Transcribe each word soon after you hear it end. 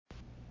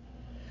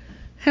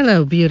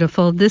Hello,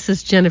 beautiful. This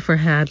is Jennifer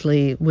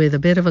Hadley with a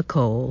bit of a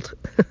cold.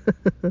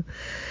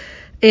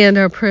 And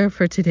our prayer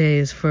for today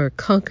is for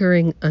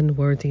conquering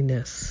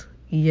unworthiness.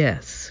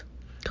 Yes,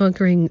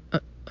 conquering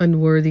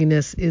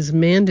unworthiness is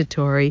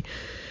mandatory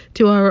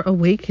to our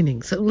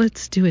awakening. So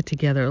let's do it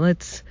together.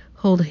 Let's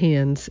hold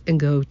hands and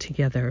go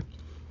together.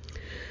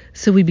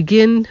 So we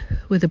begin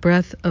with a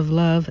breath of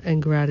love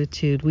and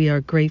gratitude. We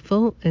are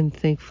grateful and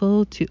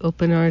thankful to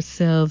open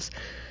ourselves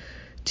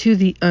to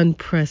the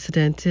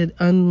unprecedented,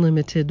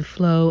 unlimited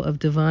flow of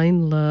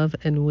divine love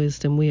and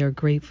wisdom. We are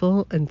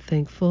grateful and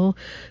thankful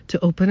to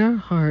open our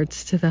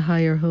hearts to the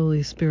higher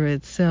Holy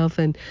Spirit self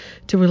and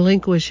to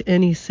relinquish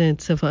any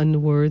sense of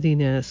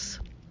unworthiness.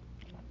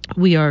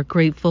 We are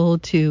grateful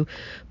to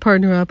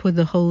partner up with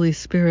the Holy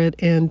Spirit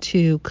and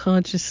to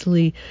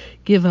consciously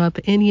give up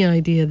any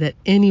idea that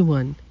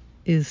anyone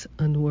is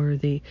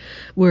unworthy.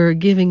 We're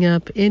giving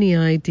up any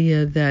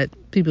idea that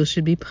people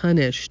should be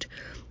punished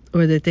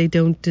or that they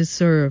don't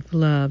deserve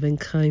love and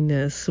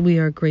kindness. We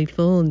are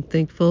grateful and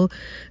thankful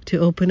to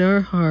open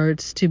our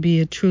hearts to be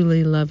a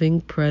truly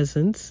loving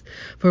presence,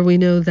 for we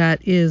know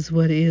that is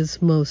what is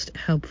most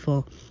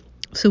helpful.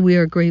 So we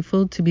are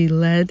grateful to be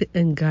led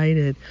and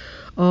guided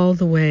all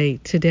the way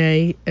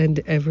today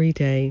and every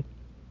day.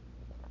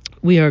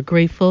 We are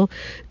grateful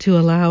to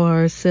allow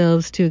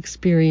ourselves to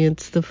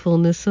experience the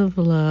fullness of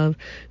love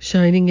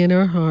shining in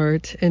our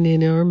heart and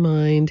in our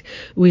mind.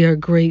 We are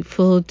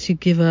grateful to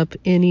give up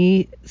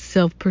any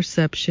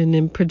self-perception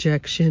and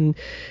projection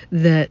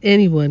that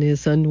anyone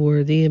is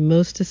unworthy, and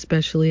most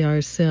especially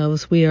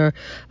ourselves. We are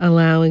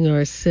allowing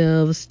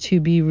ourselves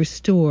to be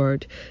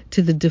restored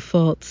to the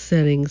default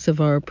settings of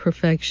our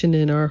perfection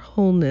and our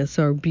wholeness,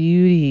 our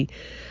beauty,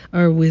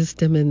 our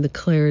wisdom, and the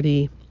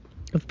clarity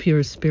of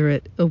pure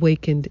spirit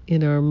awakened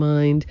in our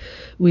mind.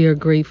 We are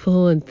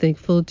grateful and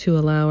thankful to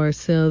allow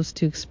ourselves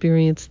to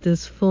experience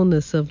this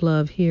fullness of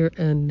love here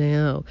and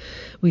now.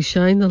 We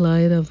shine the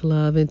light of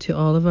love into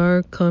all of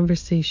our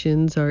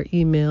conversations, our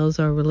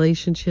emails, our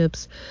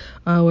relationships,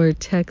 our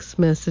text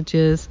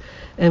messages,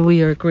 and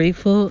we are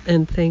grateful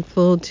and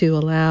thankful to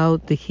allow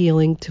the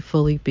healing to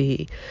fully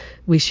be.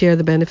 We share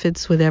the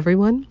benefits with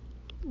everyone.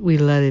 We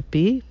let it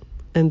be,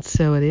 and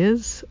so it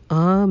is.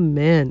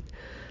 Amen.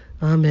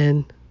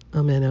 Amen.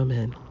 Amen,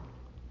 amen.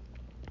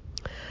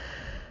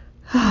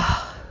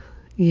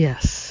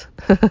 Yes.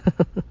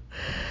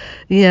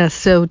 Yes,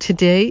 so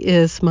today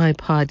is my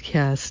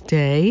podcast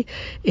day,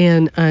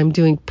 and I'm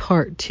doing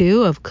part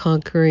 2 of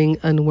Conquering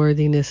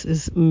Unworthiness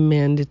is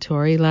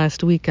Mandatory.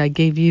 Last week I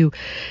gave you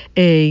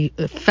a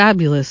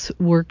fabulous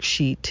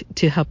worksheet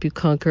to help you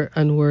conquer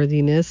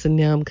unworthiness, and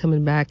now I'm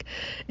coming back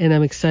and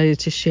I'm excited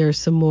to share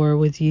some more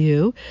with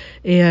you.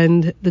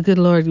 And the good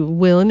Lord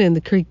willing and the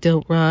creek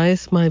don't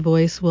rise, my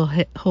voice will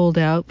hold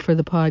out for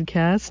the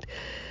podcast,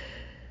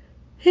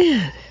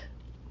 and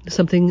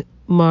something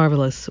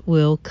marvelous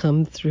will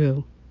come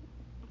through.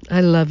 I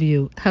love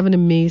you. Have an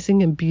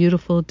amazing and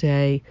beautiful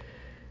day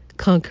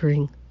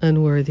conquering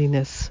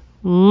unworthiness.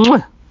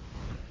 Mwah!